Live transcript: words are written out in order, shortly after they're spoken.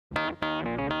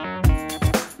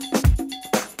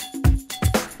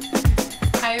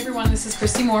everyone, this is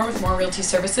Christy Moore with Moore Realty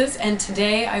Services, and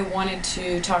today I wanted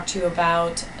to talk to you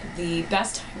about the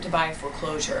best time to buy a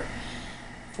foreclosure.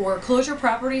 Foreclosure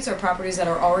properties are properties that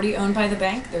are already owned by the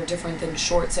bank. They're different than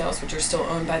short sales, which are still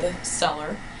owned by the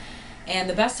seller. And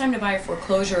the best time to buy a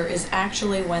foreclosure is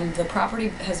actually when the property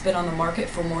has been on the market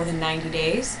for more than 90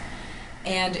 days,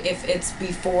 and if it's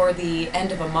before the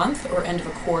end of a month or end of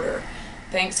a quarter.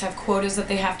 Banks have quotas that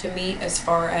they have to meet as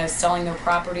far as selling their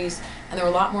properties, and they're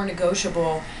a lot more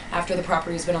negotiable after the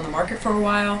property has been on the market for a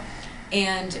while.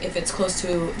 And if it's close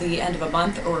to the end of a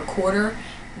month or a quarter,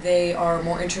 they are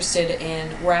more interested in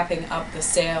wrapping up the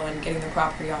sale and getting the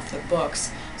property off their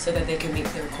books so that they can meet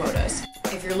their quotas.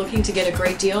 If you're looking to get a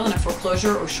great deal in a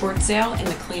foreclosure or short sale in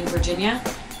Mclean, Virginia,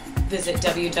 visit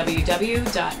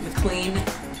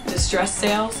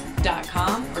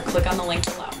www.mcleandistressssales.com or click on the link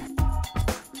below.